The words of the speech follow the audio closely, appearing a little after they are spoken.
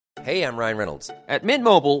Hey, I'm Ryan Reynolds. At Mint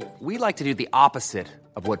Mobile, we like to do the opposite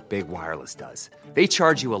of what Big Wireless does. They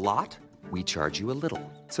charge you a lot, we charge you a little.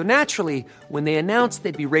 So naturally, when they announced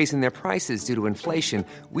they'd be raising their prices due to inflation,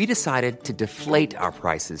 we decided to deflate our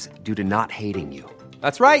prices due to not hating you.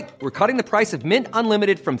 That's right. We're cutting the price of Mint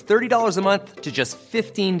Unlimited from $30 a month to just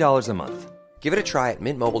 $15 a month. Give it a try at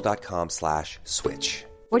mintmobile.com/switch.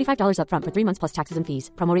 $45 up front for 3 months plus taxes and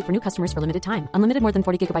fees. Promo rate for new customers for limited time. Unlimited more than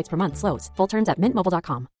 40 gigabytes per month. Slows full terms at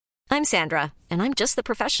mintmobile.com. I'm Sandra, and I'm just the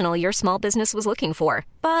professional your small business was looking for.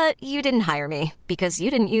 But you didn't hire me because you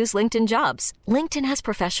didn't use LinkedIn Jobs. LinkedIn has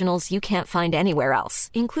professionals you can't find anywhere else,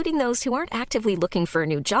 including those who aren't actively looking for a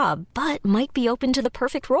new job, but might be open to the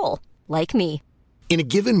perfect role, like me. In a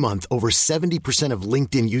given month, over 70% of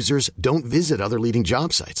LinkedIn users don't visit other leading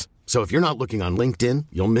job sites. So if you're not looking on LinkedIn,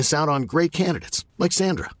 you'll miss out on great candidates like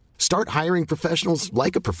Sandra. Start hiring professionals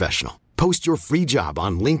like a professional. Post your free job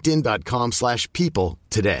on linkedin.com/people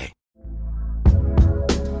today.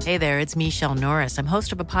 Hey there, it's Michelle Norris. I'm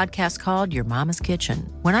host of a podcast called Your Mama's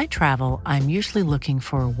Kitchen. When I travel, I'm usually looking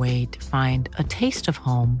for a way to find a taste of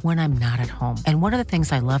home when I'm not at home. And one of the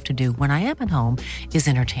things I love to do when I am at home is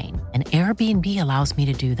entertain. And Airbnb allows me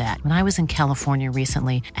to do that. When I was in California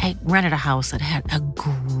recently, I rented a house that had a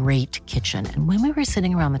great kitchen. And when we were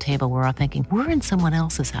sitting around the table, we were all thinking, we're in someone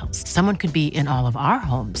else's house. Someone could be in all of our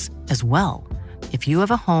homes as well. If you have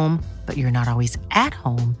a home, but you're not always at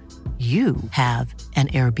home, you have an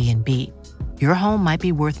Airbnb. Your home might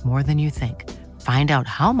be worth more than you think. Find out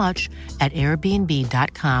how much at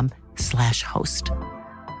airbnb.com/host.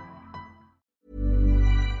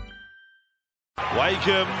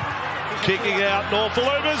 Wakeham kicking out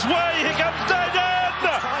Norfolluma's way. Here comes Dayton.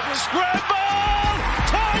 Scramble.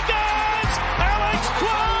 Tigers. Alex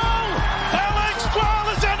Twal. Alex Twal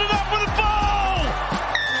has ended up with a ball.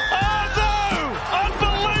 Oh no.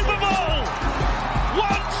 Unbelievable.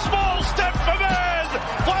 One small step for man.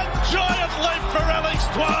 One giant leap for Alex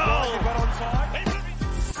Twal.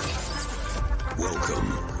 Welcome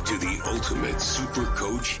to the Ultimate Super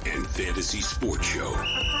Coach and Fantasy Sports Show.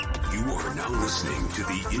 You are now listening to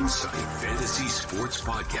the Insight Fantasy Sports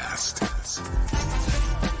Podcast.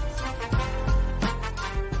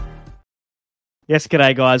 Yes,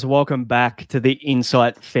 g'day guys. Welcome back to the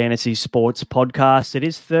Insight Fantasy Sports Podcast. It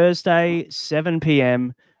is Thursday, 7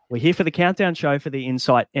 p.m. We're here for the countdown show for the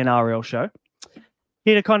Insight NRL show.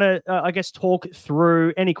 Here to kind of, talk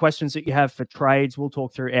through any questions that you have for trades. We'll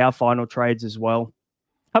talk through our final trades as well.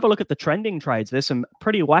 Have a look at the trending trades. There's some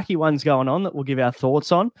pretty wacky ones going on that we'll give our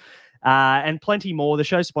thoughts on. And plenty more. The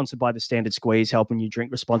show's sponsored by the Standard Squeeze, helping you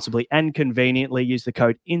drink responsibly and conveniently. Use the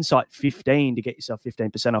code INSIGHT15 to get yourself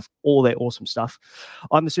 15% off all their awesome stuff.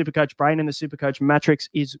 I'm the Supercoach Brain, and the Supercoach Matrix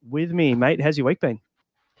is with me. Mate, how's your week been?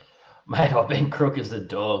 Mate, I've been crook as a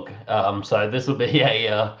dog. So this will be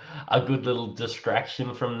a good little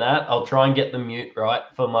distraction from that. I'll try and get the mute right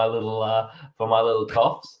for my little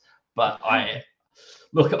coughs. But I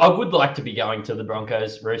would like to be going to the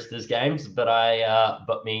Broncos Roosters games, but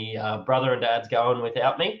me brother and dad's going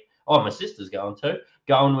without me. Oh, my sister's going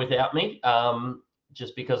without me.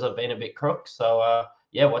 Just because I've been a bit crook. So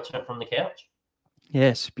watching it from the couch.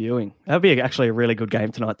 Yeah, spewing. That'll be actually a really good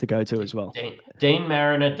game tonight to go to as well. Dean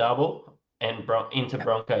Mariner double and into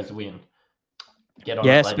Broncos win. Get on.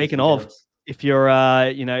 Yeah, speaking of, if you're,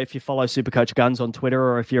 if you follow Supercoach Guns on Twitter,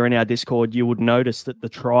 or if you're in our Discord, you would notice that the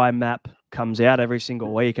try map comes out every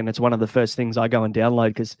single week, and it's one of the first things I go and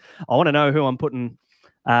download because I want to know who I'm putting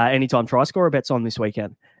anytime try scorer bets on this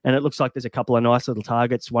weekend. And it looks like there's a couple of nice little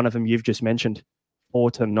targets. One of them you've just mentioned for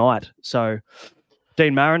tonight. So,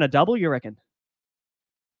 Dean Mariner double, you reckon?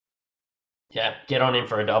 Yeah, get on in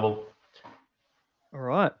for a double. All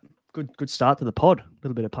right. Good start to the pod. A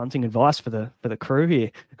little bit of punting advice for the crew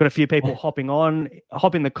here. Got a few people hopping on.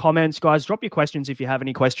 Hop in the comments, guys. Drop your questions if you have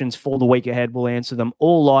any questions for the week ahead. We'll answer them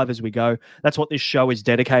all live as we go. That's what this show is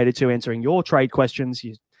dedicated to, answering your trade questions,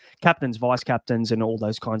 your captains, vice captains, and all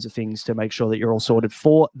those kinds of things to make sure that you're all sorted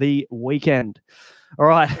for the weekend. All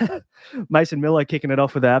right. Mason Miller kicking it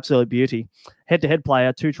off with an absolute beauty. Head-to-head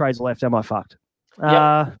player, 2 trades left. Am I fucked?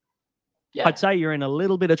 Yeah. I'd say you're in a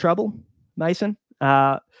little bit of trouble, Mason.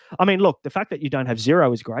 Look, the fact that you don't have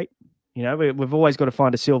 0 is great. You know, we've always got to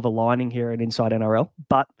find a silver lining here at Inside NRL,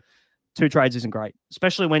 but 2 trades isn't great,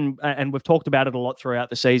 especially when, and we've talked about it a lot throughout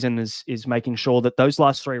the season, is making sure that those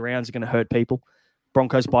last 3 rounds are going to hurt people.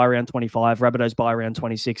 Broncos buy around 25, Rabbitohs buy around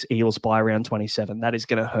 26, Eels buy around 27. That is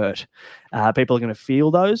going to hurt. People are going to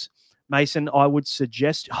feel those. Mason, I would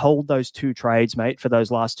suggest hold those 2 trades, mate, for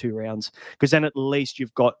those last 2 rounds, because then at least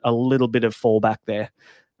you've got a little bit of fallback there.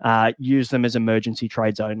 Use them as emergency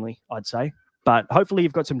trades only, I'd say. But hopefully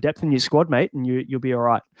you've got some depth in your squad, mate, and you'll be all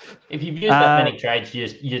right. If you've used that many trades,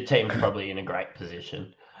 your team's probably in a great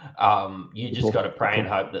position. You just got to pray and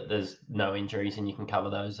hope that there's no injuries and you can cover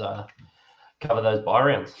those bye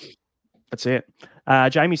rounds. That's it.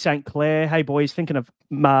 Jamie St. Clair, hey boys, thinking of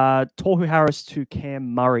Tohu Harris to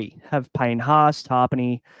Cam Murray. Have Payne Haas,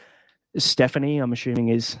 Tarpany, Stephanie, I'm assuming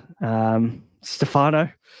is Stefano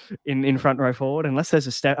in front row forward.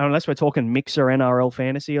 Unless we're talking mixer NRL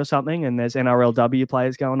fantasy or something, and there's NRLW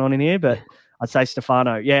players going on in here, but I'd say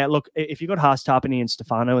Stefano. Yeah, look, if you've got Haas, Tarpany and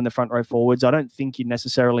Stefano in the front row forwards, I don't think you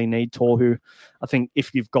necessarily need Tohu. I think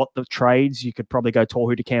if you've got the trades, you could probably go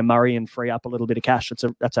Tohu to Cam Murray and free up a little bit of cash.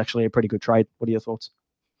 That's actually a pretty good trade. What are your thoughts?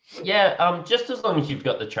 Yeah, just as long as you've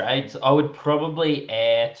got the trades, I would probably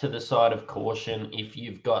err to the side of caution if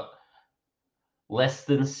you've got less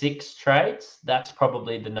than 6 trades. That's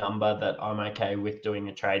probably the number that I'm okay with doing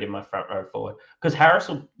a trade in my front row forward, because Harris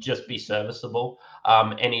will just be serviceable,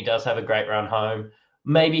 and he does have a great run home.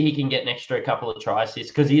 Maybe he can get an extra couple of try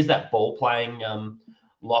assists because he is that ball playing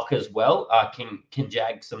lock as well. Can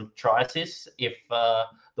jag some try assists if the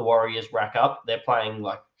Warriors rack up. They're playing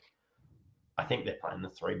I think they're playing the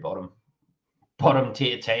 3 bottom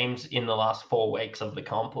tier teams in the last 4 weeks of the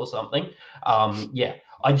comp or something.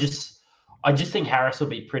 I just think Harris will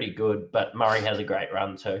be pretty good, but Murray has a great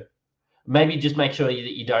run too. Maybe just make sure that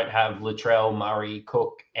you don't have Latrell, Murray,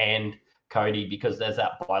 Cook, and Cody, because there's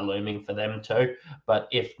that bye looming for them too. But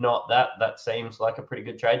if not that seems like a pretty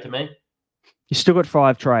good trade to me. You still got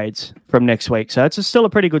 5 trades from next week, so it's still a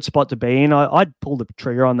pretty good spot to be in. I'd pull the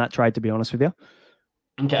trigger on that trade, to be honest with you.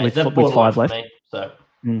 Okay, with 5 left. Me, so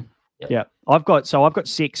yeah, I've got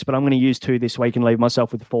 6, but I'm going to use 2 this week and leave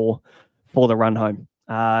myself with 4 for the run home.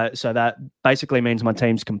 So that basically means my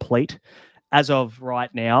team's complete. As of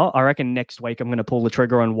right now, I reckon next week I'm going to pull the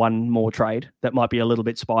trigger on 1 more trade that might be a little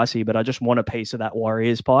bit spicy, but I just want a piece of that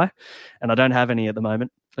Warriors pie, and I don't have any at the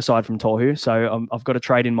moment aside from Tohu. So I've got a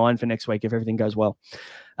trade in mind for next week if everything goes well.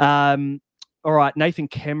 All right, Nathan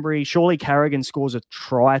Kembry. Surely Carrigan scores a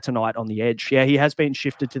try tonight on the edge. Yeah, he has been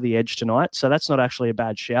shifted to the edge tonight, so that's not actually a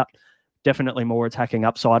bad shout. Definitely more attacking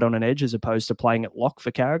upside on an edge as opposed to playing at lock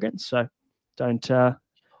for Carrigan. So don't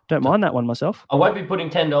mind that one myself. I won't be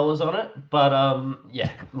putting $10 on it, but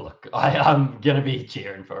look, I'm going to be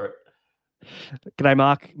cheering for it. G'day,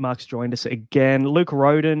 Mark. Mark's joined us again. Luke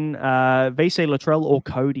Roden, VC Latrell or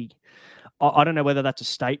Cody? I don't know whether that's a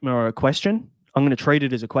statement or a question. I'm going to treat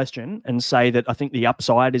it as a question and say that I think the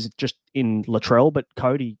upside is just in Latrell, but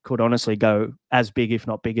Cody could honestly go as big, if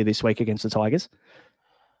not bigger, this week against the Tigers.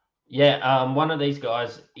 Yeah, one of these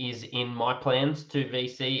guys is in my plans to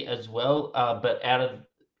VC as well, but out of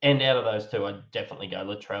those 2, I'd definitely go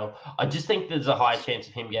Latrell. I just think there's a high chance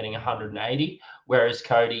of him getting 180, whereas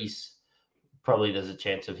Cody's probably there's a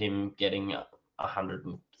chance of him getting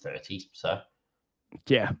 130. So.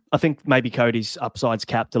 Yeah, I think maybe Cody's upside's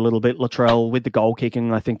capped a little bit. Latrell with the goal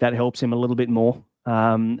kicking, I think that helps him a little bit more.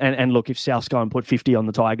 And look, if Souths go and put 50 on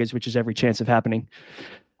the Tigers, which is every chance of happening,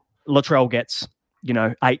 Latrell gets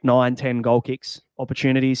 8, 9, 10 goal kicks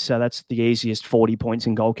opportunities. So that's the easiest 40 points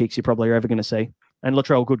in goal kicks you're probably ever going to see. And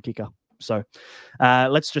Latrell, good kicker. So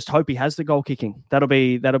let's just hope he has the goal kicking.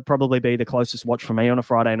 That'll probably be the closest watch for me on a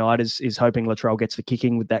Friday night is hoping Latrell gets the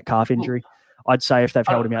kicking with that calf injury. I'd say if they've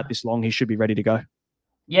held him out this long, he should be ready to go.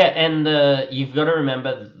 Yeah, and you've got to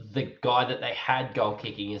remember the guy that they had goal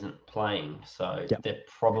kicking isn't playing. So they're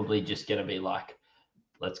probably just going to be like,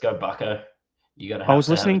 let's go, Bucko. You got to have I was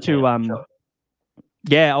listening to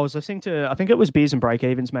I think it was Beers and Break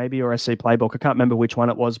Evens maybe, or SC Playbook. I can't remember which one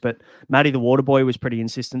it was, but Matty the Waterboy was pretty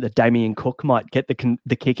insistent that Damien Cook might get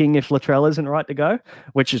the kicking if Latrell isn't right to go,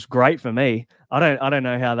 which is great for me. I don't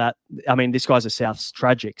know how that. I mean, this guy's a South's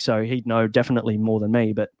tragic, so he'd know definitely more than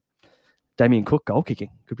me. But Damien Cook goal kicking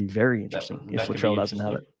could be very interesting if Latrell doesn't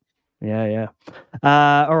have it. Yeah.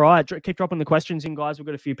 All right, keep dropping the questions in, guys. We've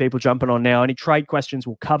got a few people jumping on now. Any trade questions,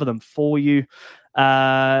 we'll cover them for you.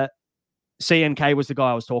 CNK was the guy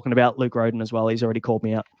I was talking about, Luke Roden as well. He's already called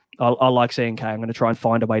me out. I like CNK. I'm going to try and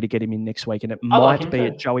find a way to get him in next week, and it might be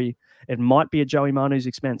at Joey Manu's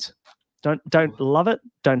expense. Don't love it,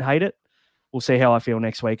 don't hate it. We'll see how I feel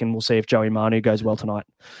next week, and we'll see if Joey Manu goes well tonight.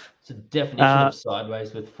 It's a definition of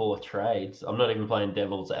sideways with 4 trades. I'm not even playing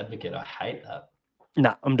devil's advocate. I hate that.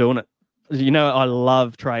 No, I'm doing it. I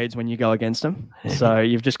love trades when you go against them. So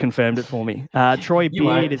you've just confirmed it for me. Troy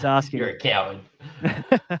Beard is asking. You're a coward.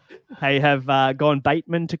 Hey, have gone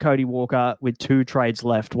Bateman to Cody Walker with 2 trades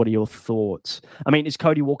left. What are your thoughts? I mean, is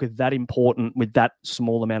Cody Walker that important with that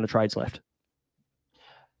small amount of trades left?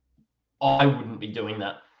 I wouldn't be doing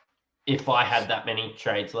that. if I had that many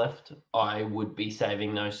trades left, I would be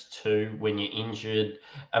saving those two when you're injured.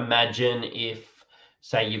 Imagine if,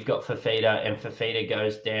 say, you've got Fafita and Fafita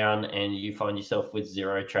goes down and you find yourself with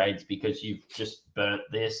 0 trades because you've just burnt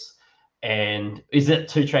this. And is it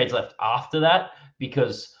 2 trades left after that?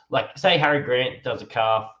 Because, like, say Harry Grant does a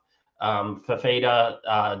calf,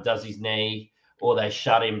 Fafita does his knee, or they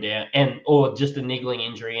shut him down, or just a niggling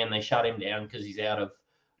injury and they shut him down because he's out of,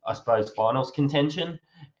 I suppose, finals contention.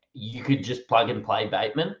 You could just plug and play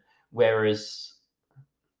Bateman. Whereas,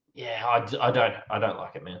 yeah, I don't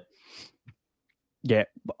like it, man. Yeah,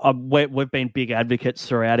 we've been big advocates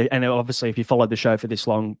throughout it. And obviously, if you followed the show for this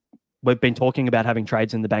long, we've been talking about having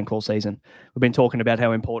trades in the bank all season. We've been talking about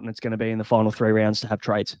how important it's going to be in the final 3 rounds to have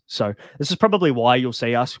trades. So this is probably why you'll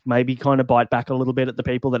see us maybe kind of bite back a little bit at the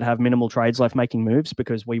people that have minimal trades left making moves,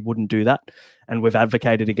 because we wouldn't do that. And we've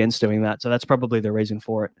advocated against doing that. So that's probably the reason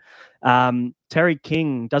for it. Terry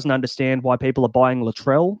King doesn't understand why people are buying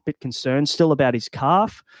Latrell. Bit concerned still about his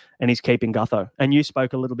calf, and he's keeping Gutho. And you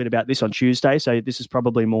spoke a little bit about this on Tuesday. So this is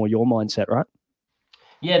probably more your mindset, right?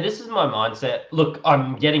 Yeah, this is my mindset. Look,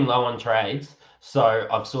 I'm getting low on trades, so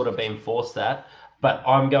I've sort of been forced that. But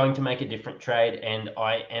I'm going to make a different trade, and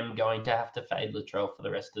I am going to have to fade Latrell for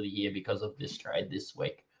the rest of the year because of this trade this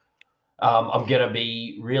week. I'm going to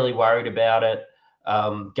be really worried about it.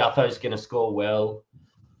 Gutho's going to score well.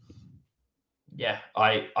 Yeah,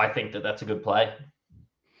 I think that's a good play.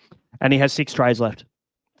 And he has 6 trades left.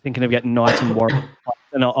 Thinking of getting Knights and Warriors.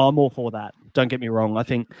 And I'm all for that. Don't get me wrong. I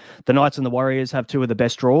think the Knights and the Warriors have 2 of the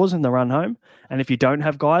best draws in the run home. And if you don't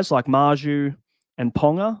have guys like Marju and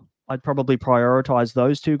Ponga, I'd probably prioritise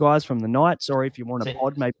those 2 guys from the Knights. Or if you want a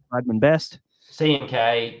pod, maybe Bradman Best.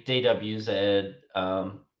 CNK, DWZ,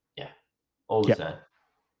 all the same.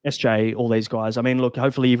 SJ, all these guys. I mean, look,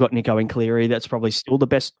 hopefully you've got Nico and Cleary. That's probably still the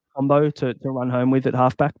best combo to run home with at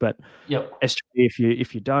halfback. But SJ,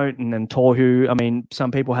 if you don't, and then Tohu. I mean,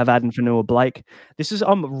 some people have Aden Fanua Blake.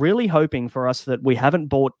 I'm really hoping for us that we haven't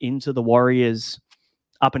bought into the Warriors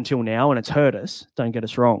up until now, and it's hurt us. Don't get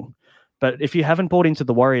us wrong. But if you haven't bought into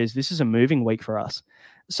the Warriors, this is a moving week for us.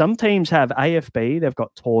 Some teams have AFB. They've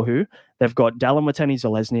got Tohu. They've got Dallin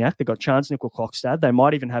Watene-Zelezniak. They've got Chance Nickel-Klokstad. They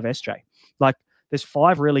might even have SJ. Like, there's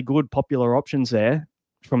 5 really good popular options there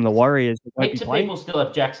from the Warriors. Heaps of people still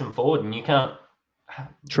have Jackson Ford, and you can't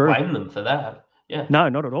blame them for that. Yeah. No,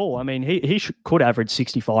 not at all. I mean, he could average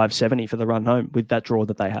 65, 70 for the run home with that draw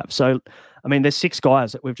that they have. So, I mean, there's 6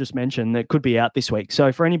 guys that we've just mentioned that could be out this week.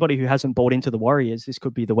 So for anybody who hasn't bought into the Warriors, this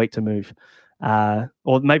could be the week to move.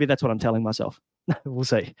 Or maybe that's what I'm telling myself. We'll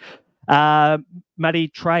see. Matty,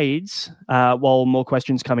 trades, while more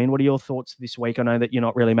questions come in, what are your thoughts this week? I know that you're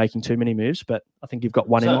not really making too many moves, but I think you've got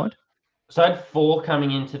one in mind. So I had 4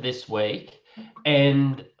 coming into this week,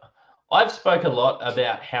 and I've spoke a lot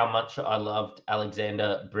about how much I loved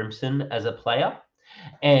Alexander Brimson as a player.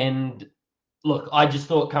 And look, I just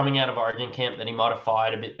thought coming out of Origin camp that he might have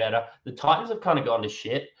fired a bit better. The Titans have kind of gone to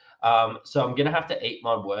shit. So I'm going to have to eat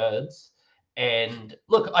my words. And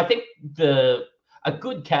look, I think a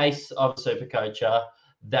good case of a super coacher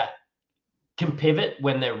that can pivot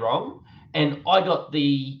when they're wrong. And I got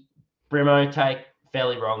the Brimo take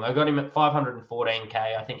fairly wrong. I got him at 514K.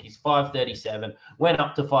 I think he's 537, went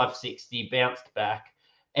up to 560, bounced back.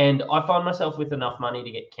 And I find myself with enough money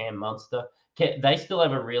to get Cam Munster. They still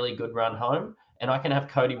have a really good run home, and I can have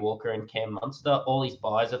Cody Walker and Cam Munster. All his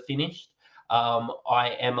buys are finished.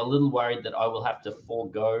 I am a little worried that I will have to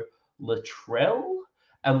forego Latrell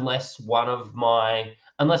unless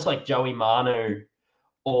like Joey Manu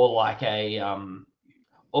or like a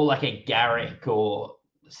Garrick or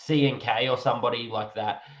CNK or somebody like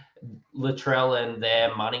that, Latrell and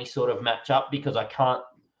their money sort of match up, because I can't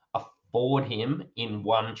afford him in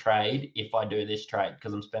one trade if I do this trade,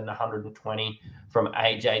 because I'm spending 120 from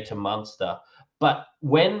AJ to Munster. But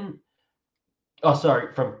So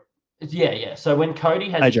when Cody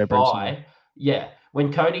has AJ his buy,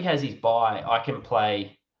 when Cody has his buy, I can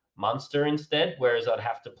play Munster instead, whereas I'd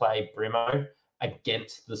have to play Brimo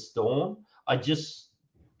against the Storm.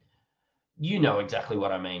 You know exactly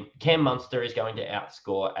what I mean. Cam Munster is going to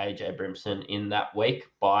outscore AJ Brimson in that week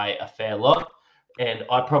by a fair lot. And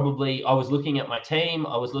I was looking at my team,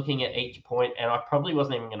 I was looking at each point, and I probably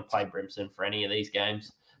wasn't even going to play Brimson for any of these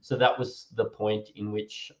games. So that was the point in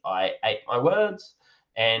which I ate my words,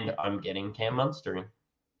 and I'm getting Cam Munster in.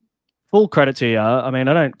 Full credit to you. I mean,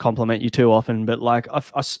 I don't compliment you too often, but like I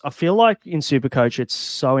feel like in Supercoach, it's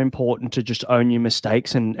so important to just own your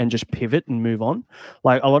mistakes and just pivot and move on.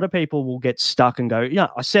 Like, a lot of people will get stuck and go, yeah,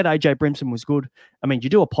 I said AJ Brimson was good. I mean, you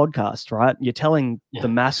do a podcast, right? You're telling the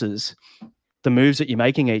masses the moves that you're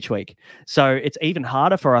making each week. So it's even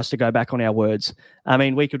harder for us to go back on our words. I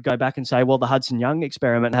mean, we could go back and say, well, the Hudson Young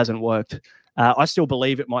experiment hasn't worked. I still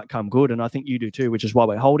believe it might come good, and I think you do too, which is why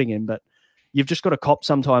we're holding him. But you've just got to cop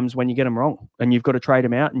sometimes when you get them wrong, and you've got to trade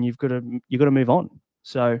them out, and you've got to move on.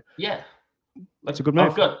 So yeah, that's a good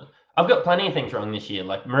move. I've got plenty of things wrong this year,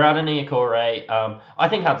 like Murata Niokore. I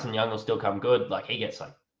think Hudson Young will still come good. Like he gets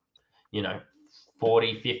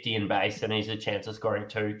 40, 50 in base, and he's a chance of scoring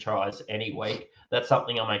 2 tries any week. That's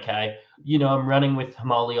something I'm okay. I'm running with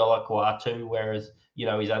Hamali Olakwa too, whereas, he's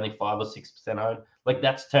only 5 or 6% owned. Like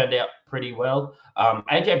that's turned out pretty well.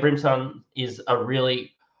 AJ Brimson is a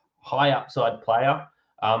really high upside player.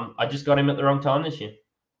 I just got him at the wrong time this year.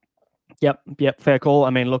 Yep. Fair call.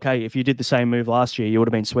 I mean, look, hey, if you did the same move last year, you would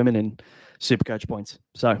have been swimming in Supercoach points.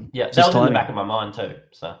 So yeah, that was in the back of my mind too.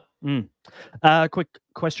 So. Quick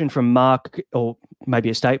question from Mark, or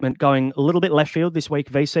maybe a statement, going a little bit left field this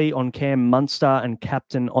week. VC on Cam Munster and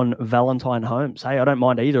captain on Valentine Holmes. Hey, I don't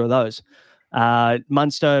mind either of those.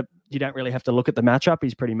 Munster, you don't really have to look at the matchup.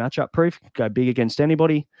 He's pretty matchup proof. Go big against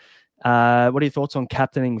anybody. What are your thoughts on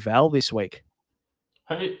captaining Val this week?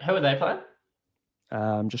 Who are they playing?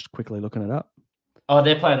 I'm just quickly looking it up. Oh,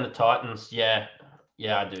 they're playing the Titans. Yeah,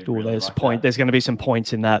 I do. Ooh, really there's like point. that. There's going to be some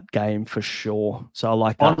points in that game for sure. So I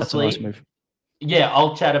like that. Honestly, that's a nice move. Yeah,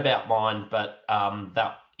 I'll chat about mine, but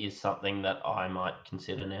that is something that I might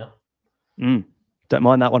consider now. Don't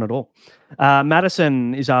mind that one at all.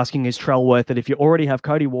 Madison is asking, is Trell worth it if you already have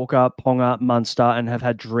Cody Walker, Ponga, Munster, and have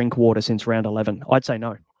had Drinkwater since round 11? I'd say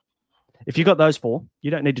no. If you got those 4,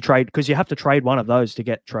 you don't need to trade, because you have to trade one of those to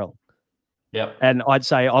get Trell. Yep. And I'd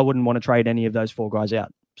say I wouldn't want to trade any of those 4 guys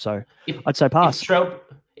out. So I'd say pass.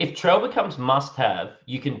 If Trell becomes must-have,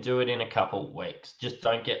 you can do it in a couple weeks. Just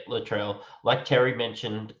don't get Latrell. Like Terry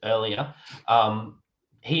mentioned earlier,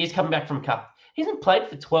 he is coming back from Cup. He hasn't played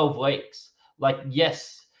for 12 weeks. Like,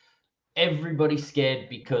 yes, everybody's scared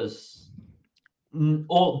because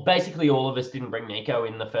basically all of us didn't bring Nico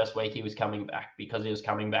in the first week he was coming back because he was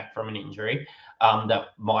coming back from an injury that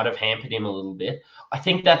might have hampered him a little bit. I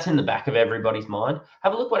think that's in the back of everybody's mind.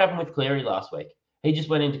 Have a look what happened with Cleary last week. He just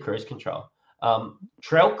went into cruise control.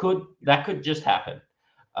 Trell could just happen.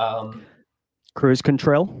 Cruise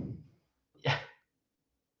control. Yeah.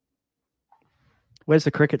 Where's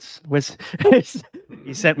the crickets?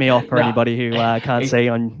 He sent me off for anybody who can't see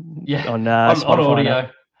on Spotify audio.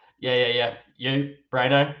 now. Yeah. You,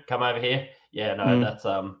 Braino, come over here. Yeah, no, that's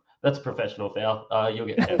a professional foul. You'll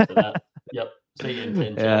get 10 for that. Yep. See you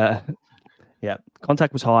in 10. Yeah.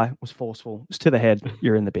 Contact was high, was forceful, it was to the head.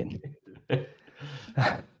 You're in the bin.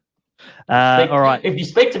 All right. If you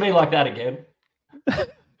speak to me like that again.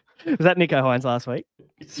 Was that Nico Hines last week?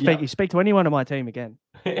 You speak to anyone on my team again.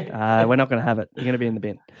 We're not going to have it. You're going to be in the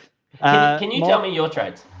bin. Can you tell me your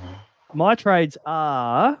trades? My trades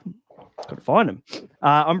are... Got to find them.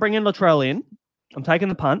 I'm bringing Latrell in. I'm taking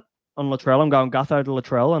the punt on Latrell. I'm going Gutho to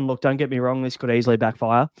Latrell. And look, don't get me wrong, this could easily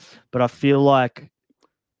backfire. But I feel like,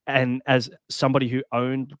 and as somebody who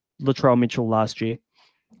owned Latrell Mitchell last year,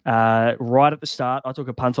 right at the start, I took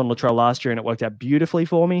a punt on Latrell last year and it worked out beautifully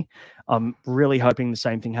for me. I'm really hoping the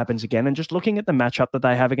same thing happens again. And just looking at the matchup that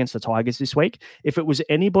they have against the Tigers this week, if it was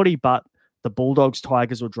anybody but the Bulldogs,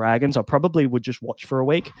 Tigers, or Dragons, I probably would just watch for a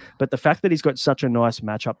week. But the fact that he's got such a nice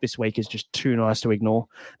matchup this week is just too nice to ignore.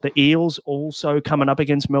 The Eels also coming up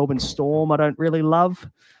against Melbourne Storm, I don't really love.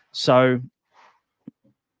 So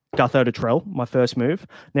Gutho to Trell, my first move.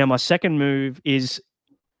 Now, my second move is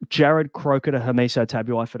Jared Croker to Hamiso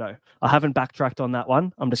Tabuai-Fidow. I haven't backtracked on that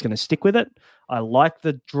one. I'm just going to stick with it. I like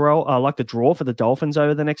the draw. I like the draw for the Dolphins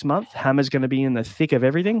over the next month. Hammer's going to be in the thick of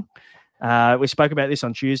everything. We spoke about this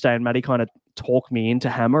on Tuesday, and Matty kind of talked me into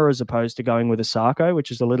Hammer as opposed to going with Asako,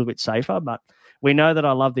 which is a little bit safer. But we know that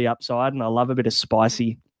I love the upside, and I love a bit of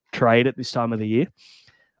spicy trade at this time of the year.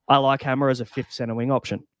 I like Hammer as a 5th centre wing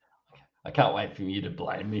option. I can't wait for you to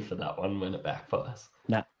blame me for that one when it backfires.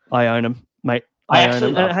 Nah, I own him, mate. I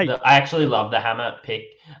actually love the Hammer pick.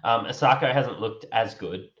 Asako hasn't looked as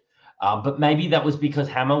good, but maybe that was because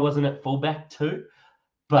Hammer wasn't at fullback too.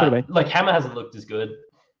 But like Hammer hasn't looked as good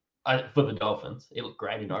for the Dolphins. It looked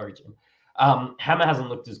great in Origin. Hammer hasn't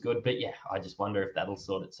looked as good, but yeah, I just wonder if that'll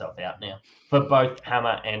sort itself out now for both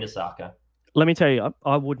Hammer and Asako. Let me tell you,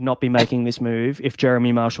 I would not be making this move if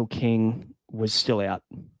Jeremy Marshall-King was still out,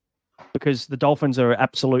 because the Dolphins are an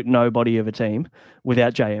absolute nobody of a team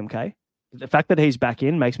without JMK. The fact that he's back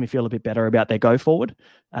in makes me feel a bit better about their go forward.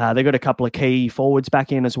 They've got a couple of key forwards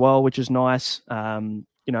back in as well, which is nice.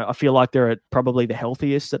 I feel like they're at probably the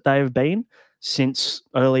healthiest that they have been since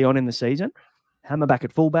early on in the season. Hammer back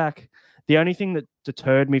at fullback. The only thing that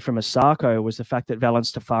deterred me from Asako was the fact that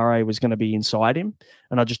Valence Tafare was going to be inside him,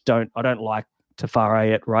 and I don't like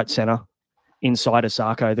Tafare at right centre inside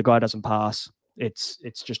Asako. The guy doesn't pass. It's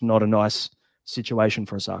just not a nice situation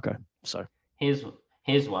for Asako. So here's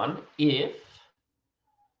one. If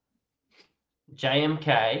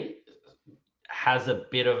JMK has a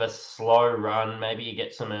bit of a slow run, maybe you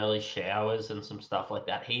get some early showers and some stuff like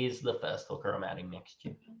that, he is the first hooker I'm adding next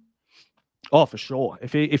year. Oh, for sure.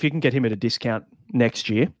 If you can get him at a discount next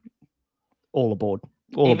year, all aboard.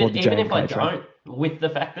 Even if I don't, with the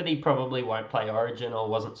fact that he probably won't play Origin or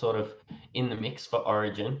wasn't sort of in the mix for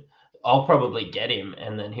Origin, I'll probably get him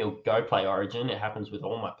and then he'll go play Origin. It happens with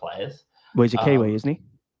all my players. Well, he's a Kiwi, isn't he?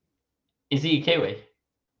 Is he a Kiwi?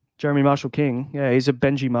 Jeremy Marshall-King. Yeah, he's a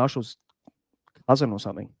Benji Marshall's cousin or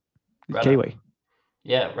something. Right. Kiwi.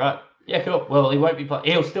 Yeah, right. Yeah, cool. Well, he won't be playing.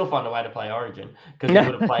 He'll still find a way to play Origin because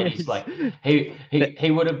he would have played his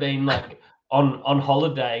he would have been like on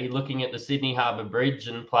holiday looking at the Sydney Harbour Bridge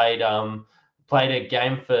and played a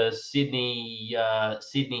game for Sydney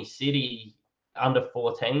City under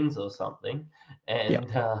 14s or something, and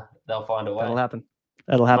they'll find a way. That'll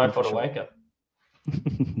happen. For sure.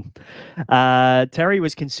 Terry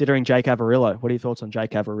was considering Jake Avarillo. What are your thoughts on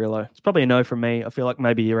Jake Avarillo? It's probably a no from me. I feel like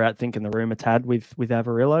maybe you're out thinking the room a tad with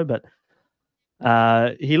Avarillo, but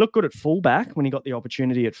he looked good at fullback when he got the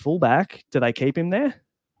opportunity at fullback. Do they keep him there?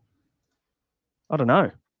 I don't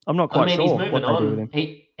know. I'm not quite sure. He's moving on.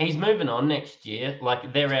 He's moving on next year.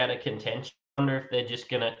 Like, they're out of contention. I wonder if they're just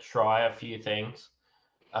going to try a few things.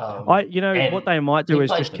 What they might do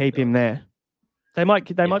is just keep him there. They might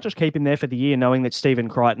just keep him there for the year, knowing that Stephen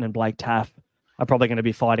Crichton and Blake Taff are probably going to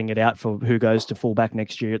be fighting it out for who goes to fullback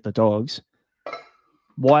next year at the Dogs.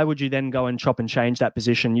 Why would you then go and chop and change that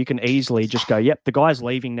position? You can easily just go, yep, the guy's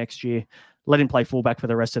leaving next year. Let him play fullback for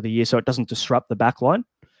the rest of the year so it doesn't disrupt the back line.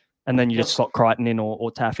 And then you just slot Crichton in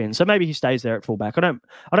or Taff in. So maybe he stays there at fullback. I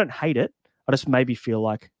don't hate it. I just maybe feel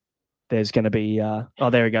like there's going to be there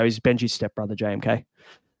we go. He's Benji's stepbrother, JMK.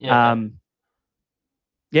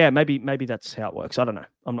 Yeah, maybe that's how it works. I don't know.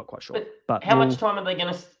 I'm not quite sure. But how much time are they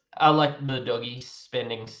going to like the Doggies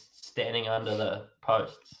standing under the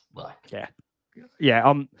posts? Like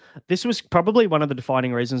Yeah. This was probably one of the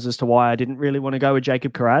defining reasons as to why I didn't really want to go with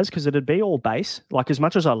Jacob Carraz, because it'd be all base. Like, as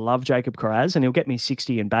much as I love Jacob Carraz and he'll get me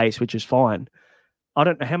 60 in base, which is fine, I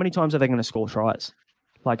don't know how many times are they going to score tries?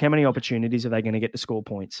 Like, how many opportunities are they going to get to score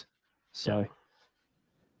points? So,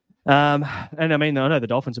 and I mean, I know the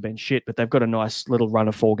Dolphins have been shit, but they've got a nice little run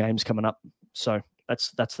of 4 games coming up. So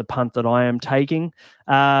that's the punt that I am taking.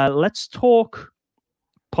 Let's talk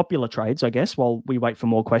popular trades, I guess, while we wait for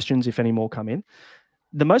more questions, if any more come in.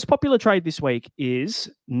 The most popular trade this week is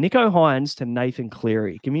Nicho Hynes to Nathan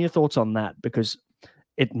Cleary. Give me your thoughts on that, because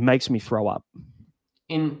it makes me throw up.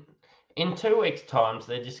 In 2 weeks' times,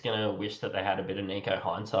 they're just going to wish that they had a bit of Nicho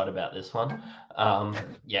hindsight about this one.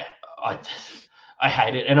 I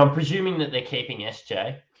hate it. And I'm presuming that they're keeping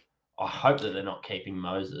SJ. I hope that they're not keeping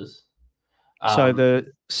Moses. So the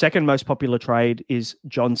second most popular trade is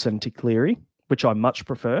Johnson to Cleary, which I much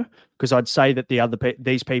prefer, because I'd say that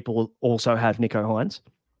these people also have Nicho Hynes.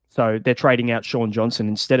 So they're trading out Sean Johnson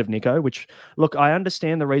instead of Nicho, which, look, I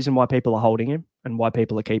understand the reason why people are holding him and why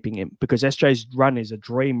people are keeping him, because SJ's run is a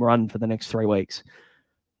dream run for the next 3 weeks.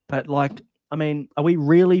 But, like, I mean, are we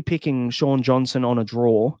really picking Sean Johnson on a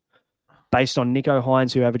draw based on Nicho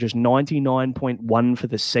Hynes, who averages 99.1 for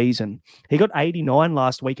the season? He got 89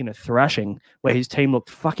 last week in a thrashing where his team looked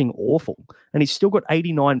fucking awful, and he's still got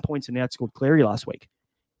 89 points and outscored Cleary last week.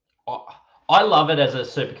 I love it as a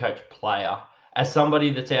Supercoach player, as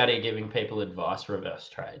somebody that's out here giving people advice, reverse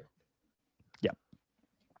trade. Yeah.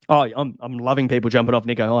 Oh, I'm loving people jumping off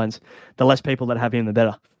Nicho Hynes. The less people that have him, the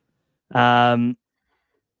better. Tohu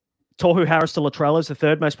Harris to Latrell is the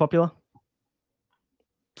third most popular.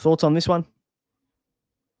 Thoughts on this one?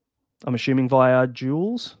 I'm assuming via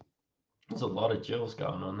Jules. There's a lot of Jules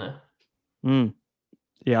going on there.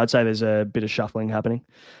 Yeah, I'd say there's a bit of shuffling happening.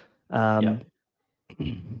 I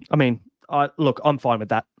mean, I'm fine with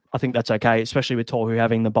that. I think that's okay, especially with Tohu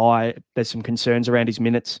having the bye. There's some concerns around his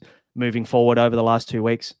minutes moving forward over the last 2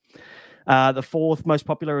 weeks. The fourth most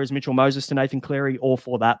popular is Mitchell Moses to Nathan Cleary. All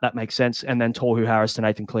for that makes sense. And then Tohu Harris to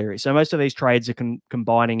Nathan Cleary. So most of these trades are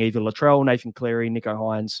combining either Latrell, Nathan Cleary, Nicho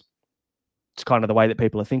Hynes. It's kind of the way that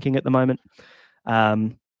people are thinking at the moment.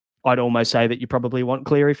 I'd almost say that you probably want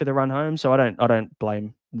Cleary for the run home, so I don't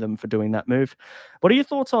blame them for doing that move. What are your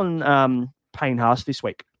thoughts on Payne Haas this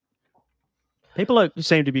week? People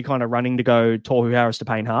seem to be kind of running to go Tohu Harris to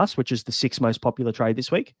Payne Haas, which is the 6th most popular trade this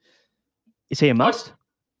week. Is he a must?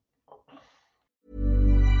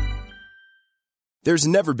 There's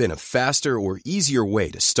never been a faster or easier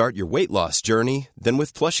way to start your weight loss journey than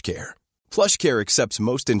with PlushCare. PlushCare accepts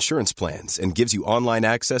most insurance plans and gives you online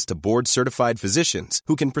access to board-certified physicians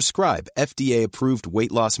who can prescribe FDA-approved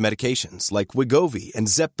weight loss medications like Wegovy and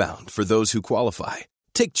Zepbound for those who qualify.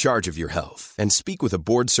 Take charge of your health and speak with a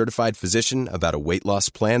board-certified physician about a weight loss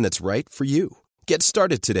plan that's right for you. Get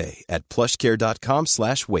started today at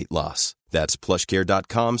plushcare.com/weight loss. That's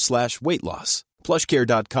plushcare.com/weight loss.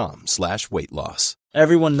 plushcare.com/weight loss.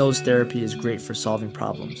 Everyone knows therapy is great for solving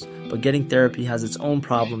problems, but getting therapy has its own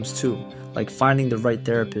problems too, like finding the right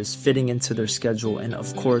therapist, fitting into their schedule, and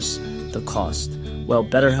of course, the cost. Well,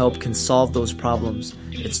 BetterHelp can solve those problems.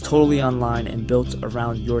 It's totally online and built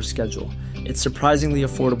around your schedule. It's surprisingly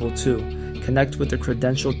affordable too. Connect with a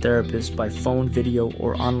credentialed therapist by phone, video,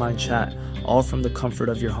 or online chat, all from the comfort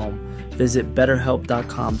of your home. Visit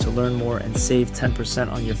BetterHelp.com to learn more and save 10%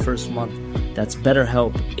 on your first month. That's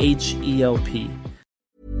BetterHelp, H-E-L-P.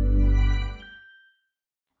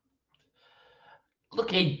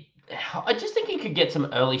 Look, I just think he could get some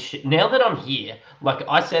early shit. Now that I'm here, like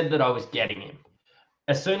I said that I was getting him.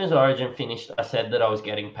 As soon as Origin finished, I said that I was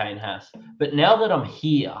getting Payne Haas. But now that I'm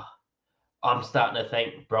here, I'm starting to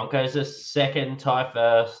think Broncos are second, tie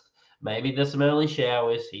first. Maybe there's some early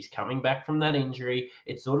showers. He's coming back from that injury.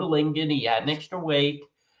 It sort of lingered. He had an extra week.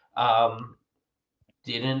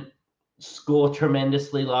 Didn't score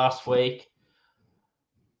tremendously last week.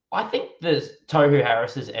 I think Tohu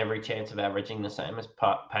Harris has every chance of averaging the same as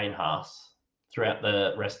Payne Haas throughout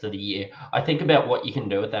the rest of the year. I think about what you can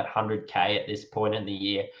do with that 100K at this point in the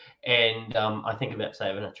year, and I think about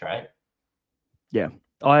saving a trade. Yeah,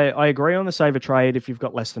 I agree on the save a trade if you've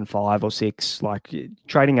got less than 5 or 6. Like,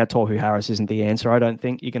 trading out Tohu Harris isn't the answer. I don't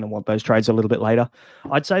think you're going to want those trades a little bit later.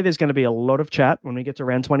 I'd say there's going to be a lot of chat when we get to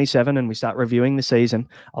round 27 and we start reviewing the season.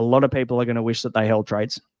 A lot of people are going to wish that they held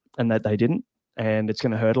trades and that they didn't. And it's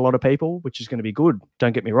going to hurt a lot of people, which is going to be good.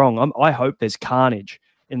 Don't get me wrong. I hope there's carnage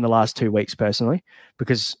in the last 2 weeks, personally,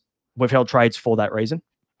 because we've held trades for that reason,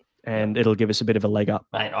 and it'll give us a bit of a leg up.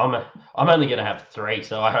 Mate, I'm only going to have 3,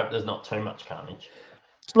 so I hope there's not too much carnage.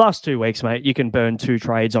 Last 2 weeks, mate, you can burn 2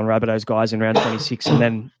 trades on Rabbitohs guys in round 26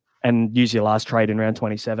 and use your last trade in round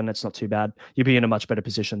 27. That's not too bad. You'll be in a much better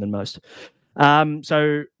position than most.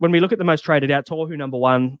 So when we look at the most traded out, Tohu number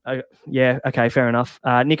 1, yeah, okay, fair enough.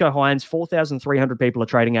 Nico Hines, 4,300 people are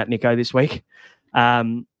trading out Nico this week.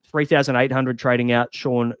 3,800 trading out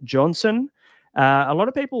Sean Johnson. A lot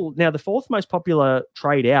of people, now the 4th most popular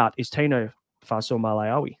trade out is Tino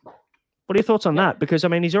Fa'asuamaleaui. What are your thoughts on that? Because, I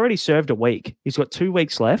mean, he's already served a week. He's got 2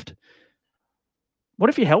 weeks left. What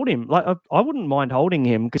if you held him? Like, I wouldn't mind holding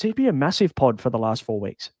him because he'd be a massive pod for the last 4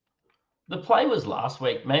 weeks. The play was last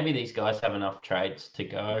week. Maybe these guys have enough trades to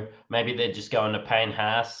go. Maybe they're just going to Payne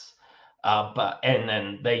Haas, and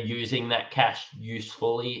then they're using that cash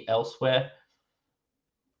usefully elsewhere.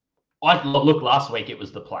 Look, last week it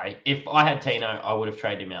was the play. If I had Tino, I would have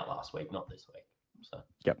traded him out last week, not this week. So.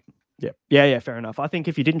 Yep. Yeah, fair enough. I think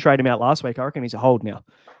if you didn't trade him out last week, I reckon he's a hold now.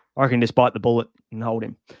 I reckon just bite the bullet and hold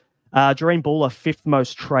him. Jareen Buller, 5th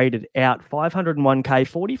most traded out, 501K,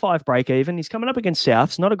 45 break even. He's coming up against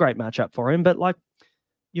Souths. Not a great matchup for him, but like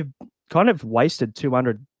you've kind of wasted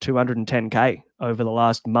 210K over the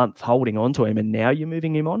last month holding on to him, and now you're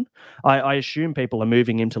moving him on. I assume people are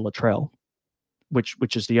moving him to Latrell,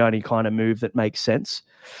 which is the only kind of move that makes sense.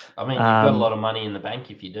 I mean, you've got a lot of money in the bank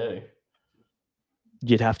if you do.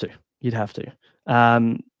 You'd have to.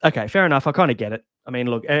 Okay, fair enough. I kind of get it. I mean,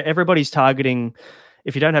 look, everybody's targeting.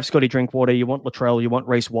 If you don't have Scotty Drinkwater, you want Latrell, you want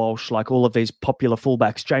Reece Walsh, like all of these popular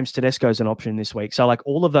fullbacks. James Tedesco's an option this week. So like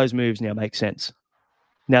all of those moves now make sense.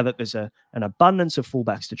 Now that there's an abundance of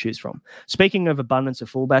fullbacks to choose from. Speaking of abundance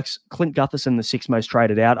of fullbacks, Clint Gutherson, the 6th most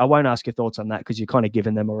traded out. I won't ask your thoughts on that because you're kind of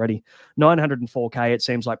given them already. 904K, it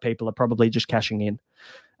seems like people are probably just cashing in.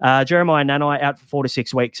 Jeremiah Nanai out for 4 to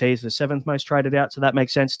 6 weeks. He's the 7th most traded out, so that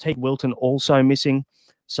makes sense. Teague Wilton also missing.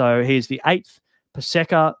 So he's the 8th.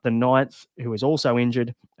 Paseka, the 9th, who is also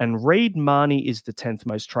injured. And Reed Marnie is the 10th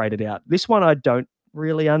most traded out. This one I don't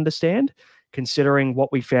really understand, considering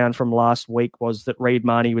what we found from last week was that Reed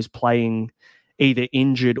Marnie was playing either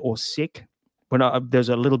injured or sick. There's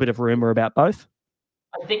a little bit of rumor about both.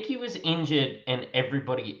 I think he was injured and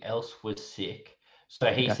everybody else was sick. So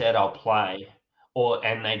he said, I'll play.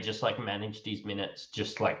 And they just like managed his minutes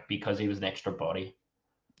just like because he was an extra body.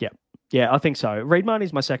 Yeah, I think so. Reed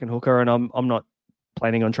Marnie's my second hooker, and I'm not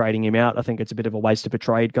planning on trading him out. I think it's a bit of a waste of a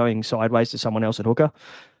trade going sideways to someone else at hooker.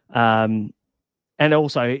 And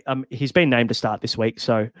also, he's been named to start this week.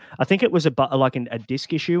 So I think it was a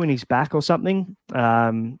disc issue in his back or something,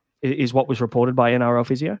 is what was reported by NRL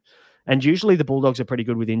Physio. And usually the Bulldogs are pretty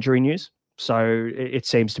good with injury news. So it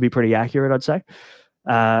seems to be pretty accurate, I'd say.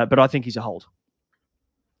 But I think he's a hold.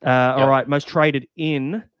 All right, most traded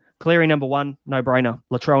in. Cleary number 1, no brainer.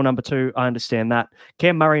 Latrell number 2, I understand that.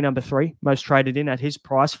 Cam Murray number 3, most traded in at his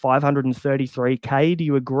price, $533K. Do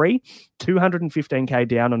you agree? $215K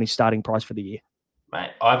down on his starting price for the year.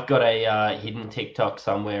 Mate, I've got a hidden TikTok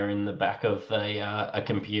somewhere in the back of a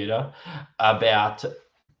computer about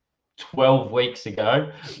 12 weeks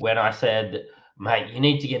ago when I said, mate, you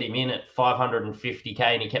need to get him in at $550K,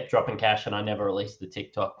 and he kept dropping cash, and I never released the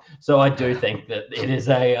TikTok. So I do think that it is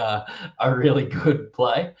a really good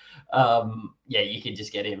play. You could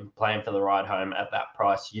just get him playing for the ride home at that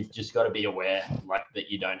price. You've just got to be aware that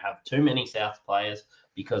you don't have too many South players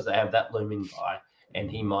because they have that looming bye, and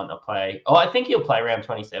he might not play. Oh, I think he'll play round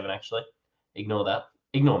 27, actually. Ignore that.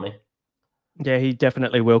 Ignore me. Yeah, he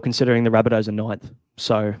definitely will, considering the Rabbitohs are 9th.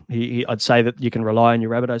 So I'd say that you can rely on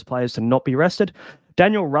your Rabbitohs players to not be rested.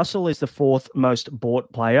 Daniel Russell is the 4th most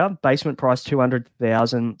bought player. Basement price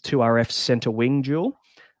 $200,000, 2RF centre wing duel.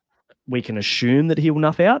 We can assume that he will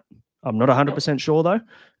nuff out. I'm not 100% sure though,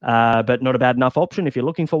 but not a bad enough option if you're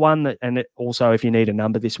looking for one. Also, if you need a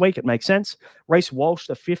number this week, it makes sense. Reece Walsh,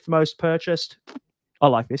 the 5th most purchased. I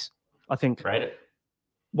like this. I think. Rate it.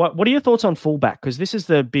 What are your thoughts on fullback? Because this is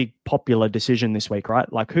the big popular decision this week, right?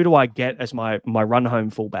 Like, who do I get as my run home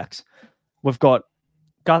fullbacks? We've got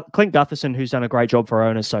Clint Gutherson, who's done a great job for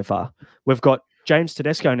owners so far. We've got James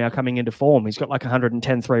Tedesco now coming into form. He's got like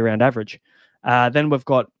 110 3-round average. Then we've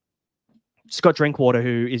got Scott Drinkwater,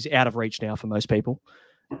 who is out of reach now for most people.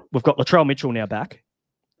 We've got Latrell Mitchell now back,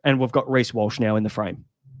 and we've got Reece Walsh now in the frame.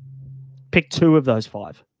 Pick 2 of those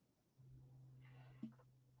 5.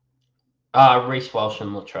 Reece Walsh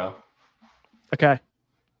and Latrell. Okay.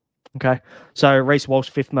 So Reece Walsh,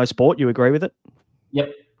 5th most bought. You agree with it?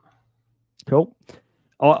 Yep. Cool.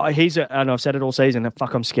 And I've said it all season.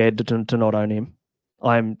 Fuck, I'm scared to not own him.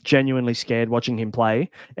 I'm genuinely scared watching him play.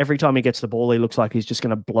 Every time he gets the ball, he looks like he's just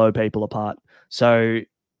going to blow people apart. So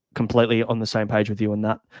completely on the same page with you on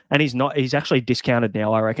that. And he's actually discounted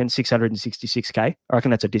now, I reckon, $666K. I reckon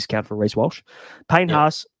that's a discount for Reece Walsh. Payne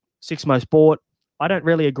Haas, 6th most bought. I don't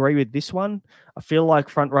really agree with this one. I feel like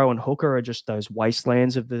front row and hooker are just those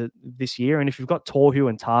wastelands of this year. And if you've got Torhu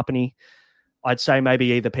and Tarpany, I'd say maybe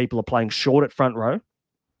either people are playing short at front row,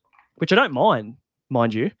 which I don't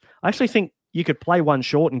mind you. I actually think you could play one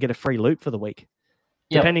short and get a free loop for the week,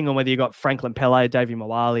 depending on whether you got Franklin Pele, Davey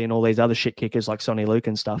Moale, and all these other shit kickers like Sonny Luke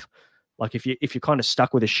and stuff. Like if you're kind of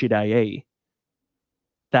stuck with a shit AE,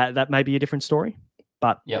 that may be a different story.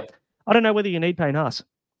 But I don't know whether you need Payne Haas.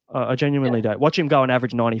 I genuinely don't. Watch him go and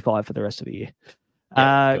average 95 for the rest of the year.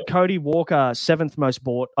 Cody Walker, 7th most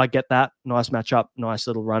bought. I get that. Nice matchup. Nice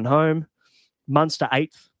little run home. Munster,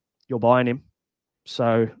 8th. You're buying him.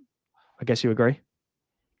 So I guess you agree?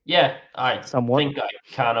 Yeah, I think I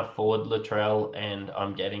can't afford Latrell, and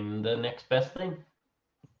I'm getting the next best thing.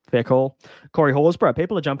 Fair call. Corey Horsburgh.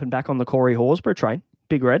 People are jumping back on the Corey Horsburgh train.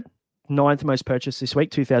 Big Red. 9th most purchased this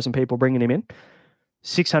week. 2,000 people bringing him in.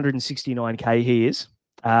 $669K he is.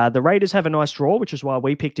 The Raiders have a nice draw, which is why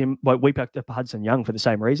we picked him. Well, we picked up Hudson Young for the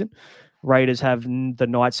same reason. Raiders have the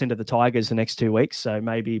Knights into the Tigers the next 2 weeks, so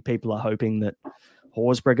maybe people are hoping that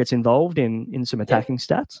Horsburgh gets involved in some attacking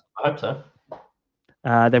stats. I hope so.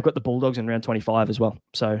 They've got the Bulldogs in round 25 as well,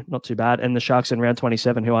 so not too bad. And the Sharks in round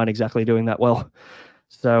 27, who aren't exactly doing that well.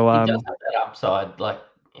 So he does have that upside. Like,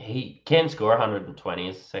 he can score 120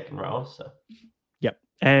 as a second rower. So, yep.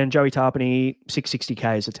 And Joey Tarpany,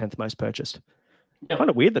 660K is the 10th most purchased. Yep. Kind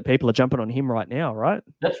of weird that people are jumping on him right now, right?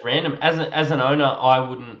 That's random. As an owner, I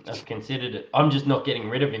wouldn't have considered it. I'm just not getting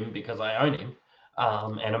rid of him because I own him.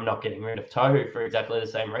 And I'm not getting rid of Tohu for exactly the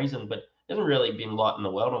same reason, but it hasn't really been lighting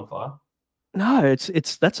the world on fire. No,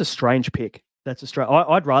 that's a strange pick.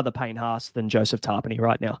 I'd rather Payne Haas than Joseph Tarpany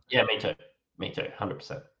right now. Yeah, me too,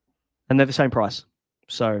 100%. And they're the same price.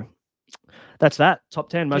 So that's that. Top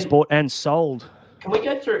 10 most bought and sold. Can we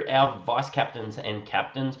go through our vice captains and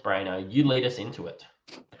captains, Braino? You lead us into it.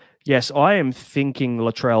 Yes, I am thinking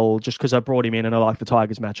Latrell, just because I brought him in and I like the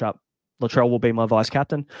Tigers matchup. Latrell will be my vice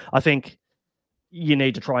captain. I think you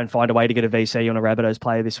need to try and find a way to get a VC on a Rabbitohs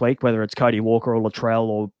player this week, whether it's Cody Walker or Latrell,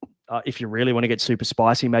 or if you really want to get super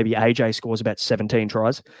spicy, maybe AJ scores about 17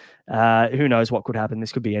 tries. Who knows what could happen?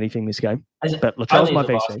 This could be anything this game. But Latrell's my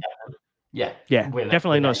VC. Yeah,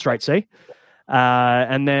 definitely not a straight C.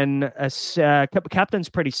 And then captain's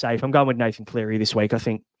pretty safe. I'm going with Nathan Cleary this week. I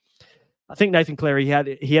think Nathan Cleary,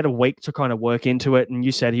 he had a week to kind of work into it, and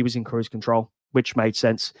you said he was in cruise control, which made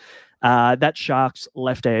sense. That Sharks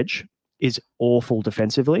left edge is awful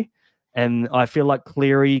defensively, and I feel like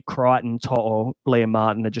Cleary, Crichton, To'o, Liam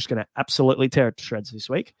Martin are just going to absolutely tear it to shreds this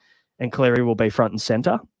week. and Cleary will be front and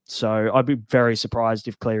centre. So I'd be very surprised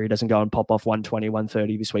if Cleary doesn't go and pop off 120,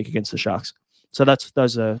 130 this week against the Sharks. So that's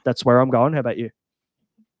where I'm going. How about you?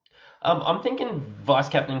 I'm thinking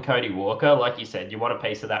vice-captain Cody Walker. Like you said, you want a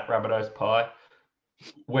piece of that Rabbitohs pie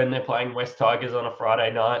when they're playing West Tigers on a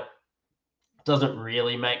Friday night. Doesn't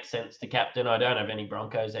really make sense to captain. I don't have any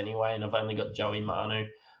Broncos anyway, and I've only got Joey Manu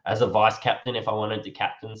as a vice-captain if I wanted to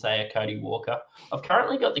captain, say, a Cody Walker. I've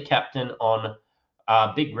currently got the captain on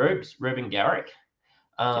Big Ruben Garrick.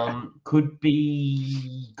 Could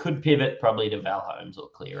pivot probably to Val Holmes or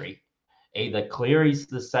Cleary. Either Cleary's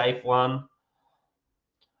the safe one.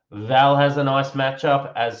 Val has a nice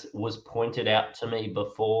matchup, as was pointed out to me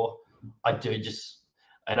before. I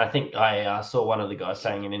think I saw one of the guys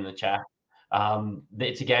saying it in the chat.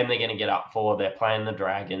 It's a game they're going to get up for. They're playing the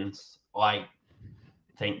Dragons. I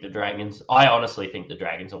honestly think the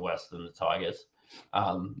Dragons are worse than the Tigers.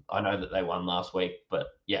 I know that they won last week, but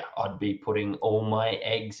yeah, I'd be putting all my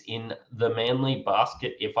eggs in the Manly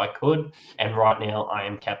basket if I could. And right now I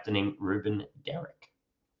am captaining Ruben Garrick.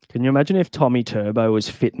 Can you imagine if Tommy Turbo was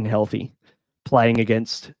fit and healthy playing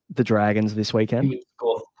against the Dragons this weekend? He would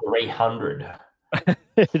score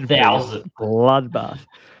 300,000. Bloodbath.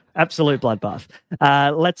 Absolute bloodbath.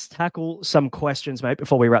 Let's tackle some questions, mate,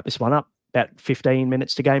 before we wrap this one up. About 15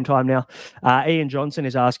 minutes to game time now. Ian Johnson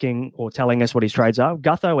is asking or telling us what his trades are.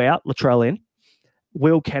 Gutho out, Latrell in.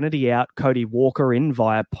 Will Kennedy out, Cody Walker in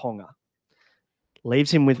via Ponga.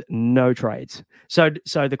 Leaves him with no trades. So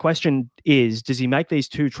the question is, does he make these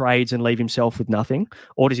two trades and leave himself with nothing?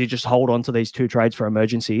 Or does he just hold on to these two trades for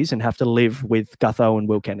emergencies and have to live with Gutho and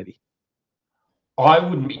Will Kennedy? I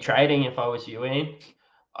wouldn't be trading if I was you, Ian.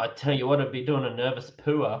 I tell you what, I'd be doing a nervous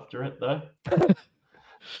poo after it, though.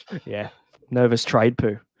 Yeah, nervous trade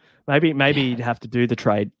poo. Maybe you'd have to do the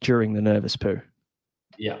trade during the nervous poo.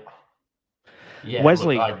 Yeah.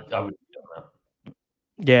 Wesley. I would.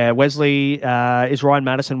 Yeah, Wesley, is Ryan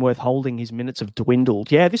Madison worth holding? His minutes have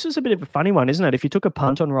dwindled. Yeah, this is a bit of a funny one, isn't it? If you took a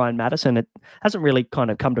punt on Ryan Madison, it hasn't really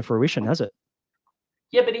kind of come to fruition, has it?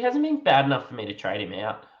 Yeah, but he hasn't been bad enough for me to trade him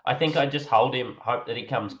out. I think I just hold him, hope that he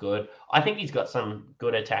comes good. I think he's got some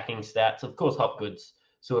good attacking stats. Of course, Hopgood's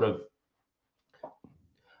sort of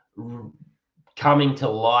coming to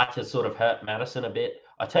light has sort of hurt Madison a bit.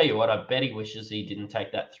 I tell you what, I bet he wishes he didn't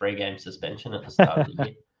take that 3-game suspension at the start of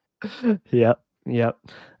the year. Yep.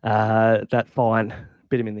 That fine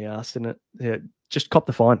bit him in the arse, didn't it? Yeah, just cop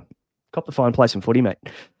the fine. Cop the fine, play some footy, mate.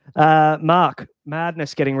 Mark,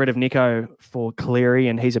 madness getting rid of Nico for Cleary,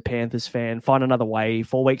 and he's a Panthers fan. Find another way.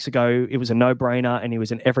 4 weeks ago, it was a no-brainer, and he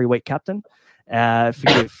was an every week captain.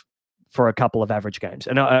 Forgive for a couple of average games.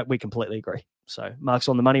 And we completely agree. So Mark's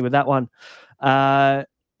on the money with that one.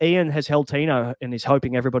 Ian has held Tino and is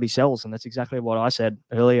hoping everybody sells, and that's exactly what I said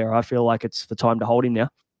earlier. I feel like it's the time to hold him now.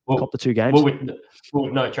 Cop the 2 games. Well, with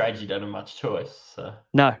no trades, you don't have much choice. So.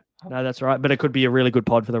 No, that's right. But it could be a really good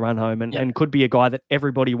pod for the run home and could be a guy that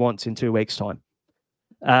everybody wants in 2 weeks' time.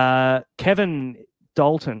 Kevin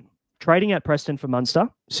Dalton, trading out Preston for Munster.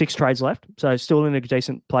 6 trades left. So still in a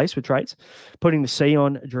decent place with trades. Putting the C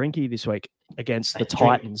on Drinky this week against the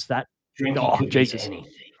Titans. Jesus.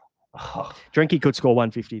 Drinky could score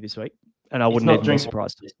 150 this week. And I wouldn't even be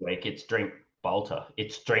surprised. This week, it's Drink Bolter.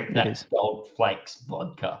 It's drink that Gold Flakes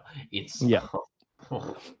vodka. It's yeah.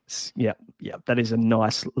 That is a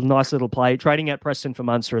nice little play. Trading out Preston for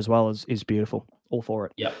Munster as well is beautiful. All for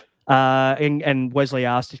it. Yeah. And Wesley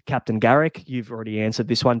asked Captain Garrick. You've already answered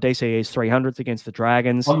this one. DCE's 300s against the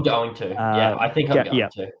Dragons. I'm going to. I think I'm going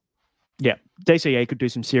to. Yeah, DCE could do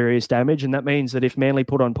some serious damage, and that means that if Manly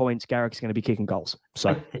put on points, Garrick's going to be kicking goals.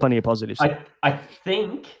 So plenty of positives. I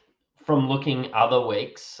think from looking other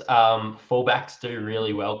weeks, fullbacks do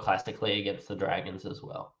really well classically against the Dragons as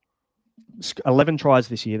well. 11 tries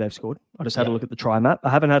this year they've scored. I just had a look at the try map. I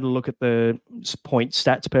haven't had a look at the point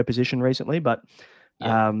stats per position recently, but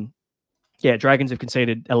Dragons have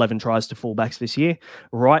conceded 11 tries to fullbacks this year.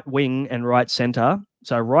 Right wing and right centre.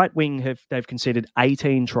 So right wing they've conceded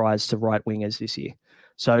 18 tries to right wingers this year.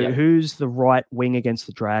 So who's the right wing against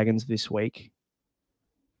the Dragons this week?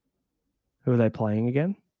 Who are they playing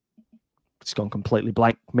again? It's gone completely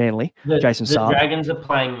blank. Manly. Jason Saab. The Dragons are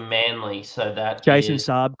playing Manly, so that Jason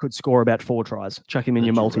Saab could score about 4 tries. Chuck him in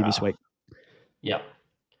your multi this week. Yep.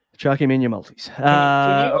 Chuck him in your multis.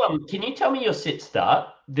 Can you tell me your sit start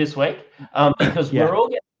this week? Because we're all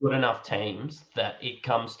getting good enough teams that it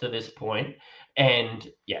comes to this point. And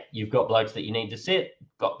you've got blokes that you need to sit,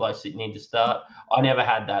 got blokes that you need to start. I never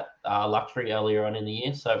had that luxury earlier on in the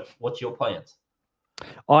year. So what's your plans?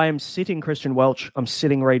 I am sitting Christian Welch. I'm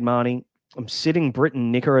sitting Reid Marnie. I'm sitting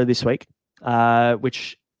Britton Nickera this week,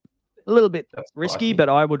 which A little bit That's risky, spicy. but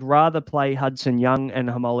I would rather play Hudson Young and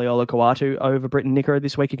Hamoli Olakau'atu over Britton Nikora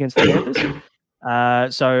this week against the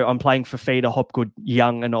Panthers. So I'm playing Fafita, Hopgood,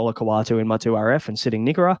 Young, and Olakau'atu in my 2RF and sitting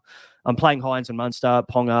Nikora. I'm playing Hines and Munster,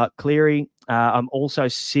 Ponga, Cleary. I'm also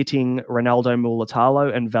sitting Ronaldo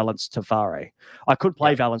Mulatalo and Valence Tavare. I could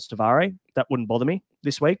play Valence Tavare. That wouldn't bother me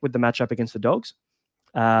this week with the matchup against the Dogs.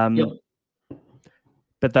 But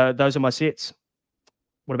those are my sits.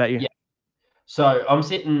 What about you? Yeah. So I'm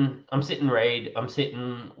sitting Reid. I'm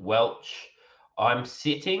sitting Welch. I'm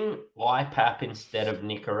sitting IPAP instead of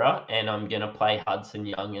Nikora, and I'm going to play Hudson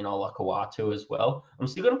Young and Olakau'atu as well. I'm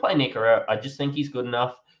still going to play Nikora. I just think he's good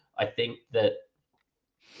enough. I think that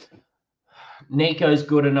Nico's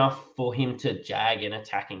good enough for him to jag an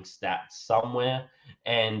attacking stat somewhere.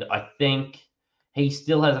 And I think he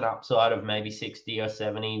still has an upside of maybe 60 or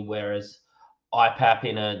 70, whereas IPAP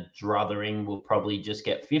in a druthering will probably just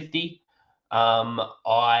get 50.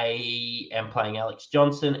 I am playing Alex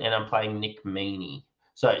Johnson and I'm playing Nick Meaney.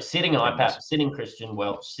 So sitting IPAP, sitting Christian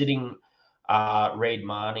Welch, sitting Reid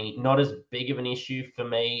Marnie, not as big of an issue for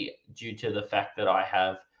me due to the fact that I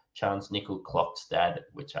have Chance Nickel Clockstad,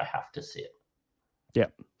 which I have to sit. Yeah.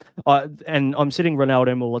 And I'm sitting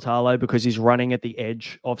Ronaldo Mulatalo because he's running at the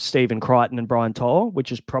edge of Stephen Crichton and Brian Toll,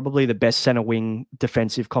 which is probably the best centre wing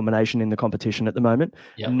defensive combination in the competition at the moment.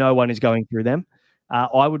 Yep. No one is going through them.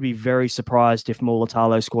 I would be very surprised if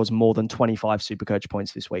Mulatalo scores more than 25 Supercoach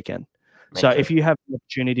points this weekend. So if you have the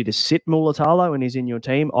opportunity to sit Mulatalo and he's in your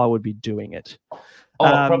team, I would be doing it.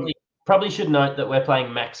 Probably should note that we're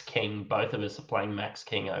playing Max King. Both of us are playing Max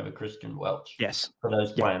King over Christian Welch. Yes. For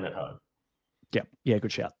those playing at home. Yeah,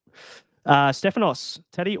 good shout. Stefanos,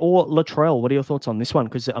 Teddy or Latrell, what are your thoughts on this one?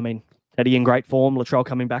 Because, I mean, Teddy in great form, Latrell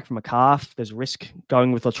coming back from a calf. There's risk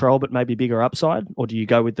going with Latrell, but maybe bigger upside. Or do you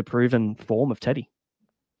go with the proven form of Teddy?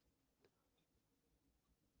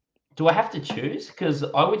 Do I have to choose? Because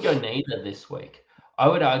I would go neither this week. I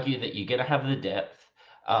would argue that you're going to have the depth.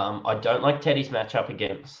 I don't like Teddy's matchup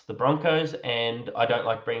against the Broncos, and I don't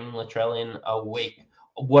like bringing Latrell in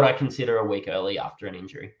what I consider a week early after an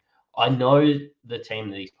injury. I know the team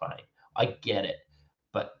that he's playing. I get it.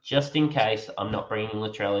 But just in case I'm not bringing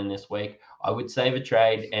Latrell in this week, I would save a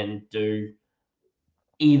trade and do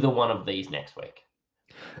either one of these next week.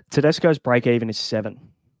 Tedesco's break even is 7.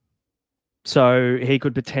 So he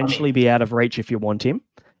could potentially be out of reach if you want him.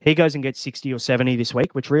 He goes and gets 60 or 70 this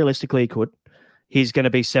week, which realistically he could. He's going to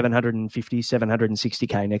be 750,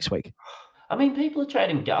 760K next week. I mean, people are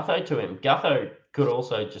trading Gutho to him. Gutho could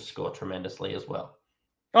also just score tremendously as well.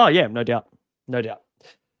 Oh, yeah, no doubt.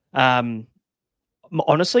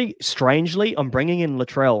 Honestly, strangely, I'm bringing in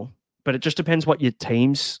Latrell, but it just depends what your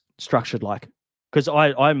team's structured like. Because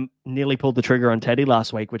I nearly pulled the trigger on Teddy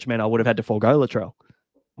last week, which meant I would have had to forego Latrell.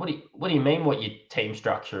 What do you mean what your team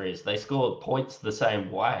structure is? They score points the same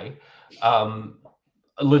way.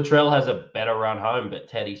 Latrell has a better run home, but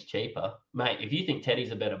Teddy's cheaper. Mate, if you think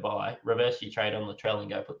Teddy's a better buy, reverse your trade on Latrell and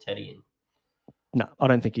go put Teddy in. No, I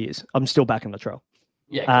don't think he is. I'm still backing Latrell.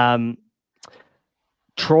 Yeah.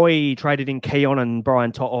 Troy traded in Keon and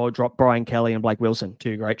Brian To'o, dropped Brian Kelly and Blake Wilson.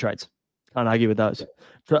 2 great trades. Can't argue with those.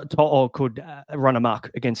 To'o could run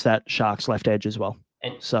amok against that Sharks left edge as well.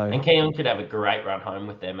 And Keon could have a great run home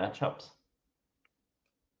with their matchups.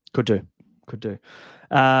 Could do.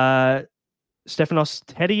 Stefanos,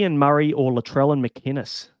 Teddy and Murray or Latrell and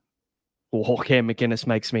McInnes? McInnes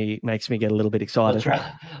makes me get a little bit excited.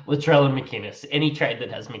 Latrell and McInnes. Any trade that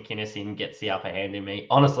has McInnes in gets the upper hand in me.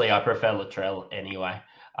 Honestly, I prefer Latrell anyway.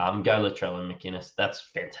 Go Latrell and McInnes. That's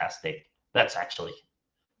fantastic. That's actually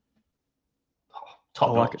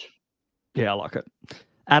top notch. Yeah, I like it.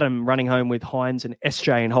 Adam running home with Hines and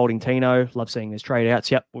SJ and holding Tino. Love seeing his trade outs.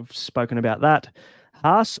 Yep, we've spoken about that.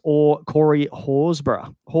 Haas or Corey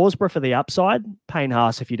Horsburgh? Horsburgh for the upside. Payne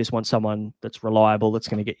Haas if you just want someone that's reliable that's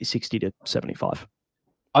going to get you 60 to 75.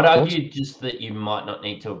 I'd argue just that you might not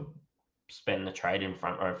need to spend the trade in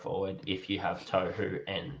front row forward if you have Tohu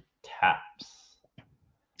and Taps.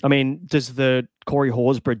 I mean, does the Corey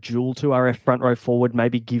Horsburgh dual 2RF front row forward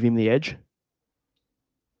maybe give him the edge?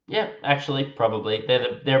 Yeah, actually, probably.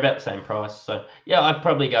 They're about the same price. So, yeah, I'd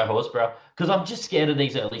probably go Horsburgh because I'm just scared of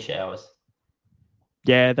these early showers.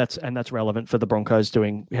 Yeah, that's relevant for the Broncos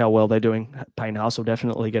doing how well they're doing. Payne Haas will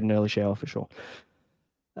definitely get an early shower for sure.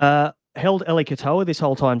 Held Eli Katoa this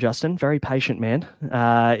whole time, Justin. Very patient man.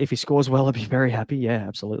 If he scores well, I'd be very happy. Yeah,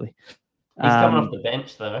 absolutely. He's coming off the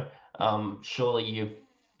bench, though. Surely you're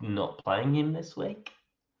not playing him this week?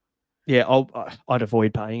 Yeah, I'd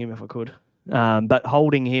avoid paying him if I could. But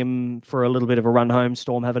holding him for a little bit of a run home.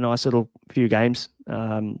 Storm have a nice little few games.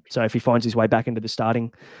 So if he finds his way back into the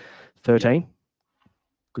starting 13,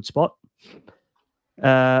 good spot.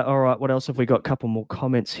 All right, what else have we got? A couple more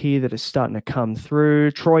comments here that are starting to come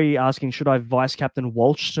through. Troy asking, should I vice captain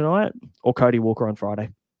Walsh tonight or Cody Walker on Friday?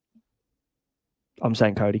 I'm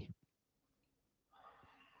saying Cody.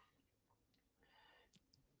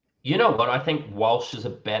 You know what? I think Walsh has a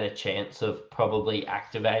better chance of probably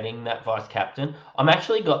activating that vice captain. I'm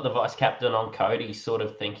actually got the vice captain on Cody, sort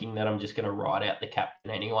of thinking that I'm just going to ride out the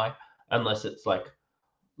captain anyway, unless it's like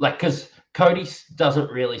because Cody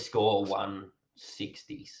doesn't really score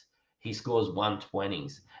 160s. He scores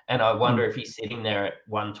 120s. And I wonder if he's sitting there at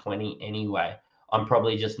 120 anyway. I'm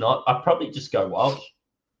probably just not. I'd probably just go Walsh.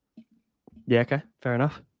 Yeah, okay. Fair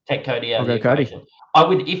enough. Take Cody out I'll of the go Cody. equation. I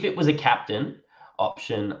would, if it was a captain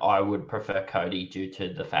option, I would prefer Cody due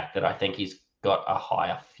to the fact that I think he's got a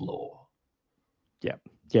higher floor. Yeah.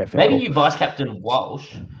 Yeah. Maybe you vice captain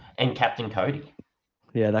Walsh and captain Cody.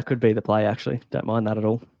 Yeah, that could be the play, actually. Don't mind that at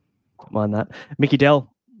all. Don't mind that. Mickey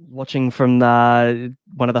Dell, watching from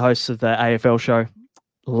one of the hosts of the AFL show,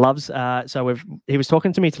 loves. He was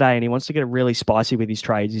talking to me today, and he wants to get really spicy with his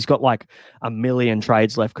trades. He's got like 1 million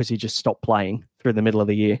trades left because he just stopped playing through the middle of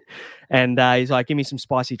the year. And he's like, give me some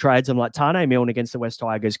spicy trades. I'm like, Tane Milne against the West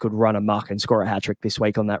Tigers could run amok and score a hat-trick this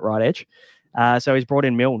week on that right edge. So he's brought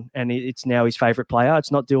in Milne, and it's now his favourite player.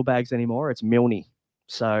 It's not Dillbags anymore. It's Milne.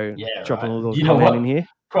 So yeah, dropping a little comment in here.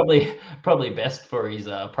 Probably best for his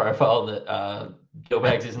profile that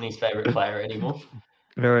Dillbags isn't his favourite player anymore.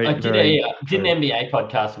 I did an NBA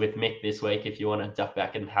podcast with Mick this week if you want to duck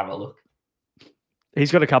back and have a look.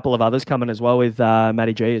 He's got a couple of others coming as well with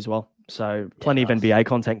Matty G as well. So plenty of NBA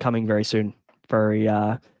content coming very soon. Very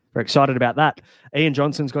excited about that. Ian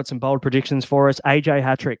Johnson's got some bold predictions for us. AJ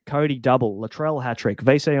hat-trick, Cody double, Latrell hat-trick,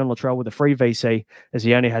 VC on Latrell with a free VC as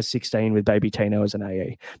he only has 16 with Baby Tino as an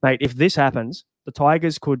AE. Mate, if this happens, the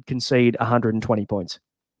Tigers could concede 120 points.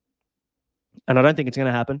 And I don't think it's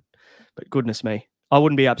going to happen, but goodness me. I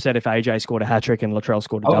wouldn't be upset if AJ scored a hat-trick and Latrell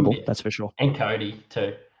scored a double, that's for sure. And Cody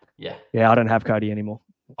too, yeah. Yeah, I don't have Cody anymore.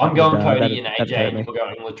 I'm going Cody and AJ, and you're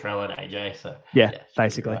going Latrell and AJ. So yeah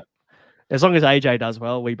basically. Right. As long as AJ does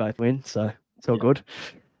well, we both win, so it's all good.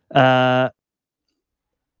 All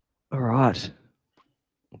right.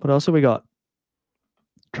 What else have we got?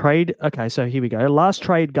 Trade. Okay, so here we go. Last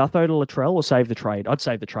trade, Gutho to Latrell, or save the trade? I'd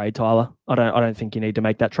save the trade, Tyler. I don't think you need to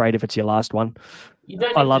make that trade if it's your last one.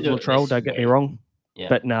 I love Latrell, don't get me wrong. Yeah.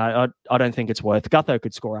 But no, I don't think it's worth. Gutho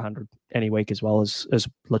could score 100 any week as well as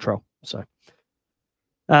Latrell. So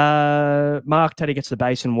Mark, Teddy gets the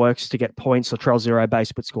base and works to get points. Latrell 0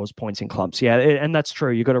 base, but scores points in clumps. Yeah, and that's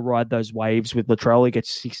true. You've got to ride those waves with Latrell. He gets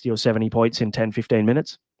 60 or 70 points in 10, 15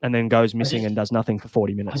 minutes and then goes missing and does nothing for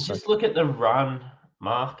 40 minutes. I just look at the run,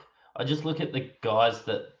 Mark. I just look at the guys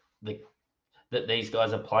that these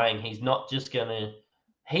guys are playing. He's not just going to...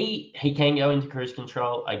 He can go into cruise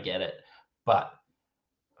control. I get it. But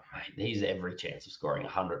mate, he's every chance of scoring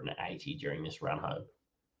 180 during this run home.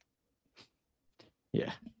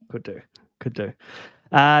 Yeah, could do.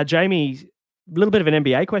 Jamie, a little bit of an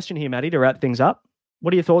NBA question here, Matty, to wrap things up.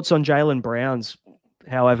 What are your thoughts on Jaylen Brown's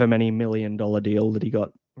however many $1 million deal that he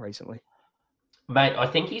got recently? Mate, I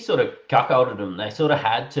think he sort of cuckolded him. They sort of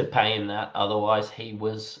had to pay him that. Otherwise, he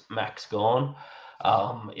was max gone.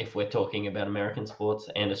 If we're talking about American sports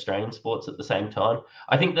and Australian sports at the same time,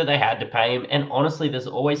 I think that they had to pay him. And honestly, there's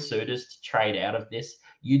always suitors to trade out of this.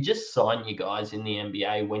 You just sign your guys in the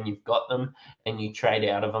NBA when you've got them and you trade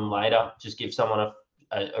out of them later. Just give someone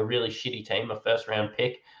a really shitty team a first-round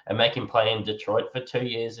pick and make him play in Detroit for 2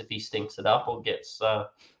 years if he stinks it up or gets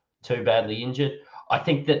too badly injured. I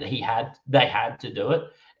think that they had to do it.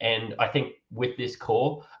 And I think with this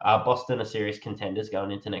core, Boston are serious contenders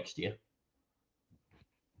going into next year.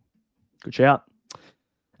 Good shout.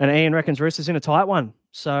 And Ian reckons Roosters in a tight one.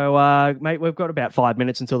 So, mate, we've got about 5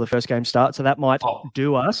 minutes until the first game starts, so that might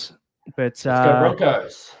do us. But let's go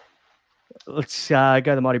Broncos. Let's go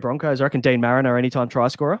the mighty Broncos. I reckon Dean Mariner, anytime try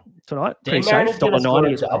scorer tonight. Dean Mariner's going to score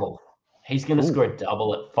a double. He's going to score a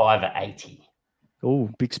double at 5.80. Oh,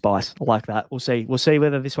 big spice. I like that. We'll see. We'll see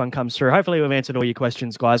whether this one comes through. Hopefully we've answered all your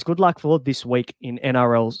questions, guys. Good luck for this week in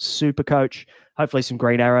NRL Supercoach. Hopefully some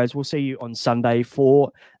green arrows. We'll see you on Sunday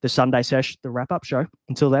for the Sunday sesh, the wrap-up show.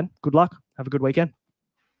 Until then, good luck. Have a good weekend.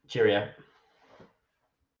 Cheerio.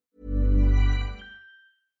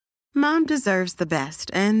 Mom deserves the best,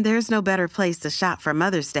 and there's no better place to shop for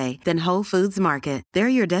Mother's Day than Whole Foods Market. They're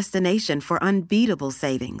your destination for unbeatable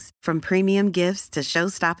savings, from premium gifts to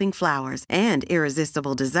show-stopping flowers and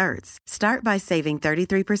irresistible desserts. Start by saving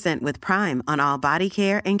 33% with Prime on all body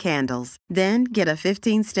care and candles. Then get a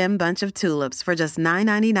 15-stem bunch of tulips for just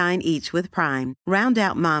 $9.99 each with Prime. Round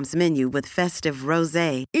out Mom's menu with festive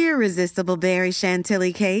rosé, irresistible berry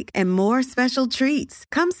chantilly cake, and more special treats.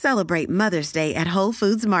 Come celebrate Mother's Day at Whole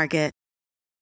Foods Market.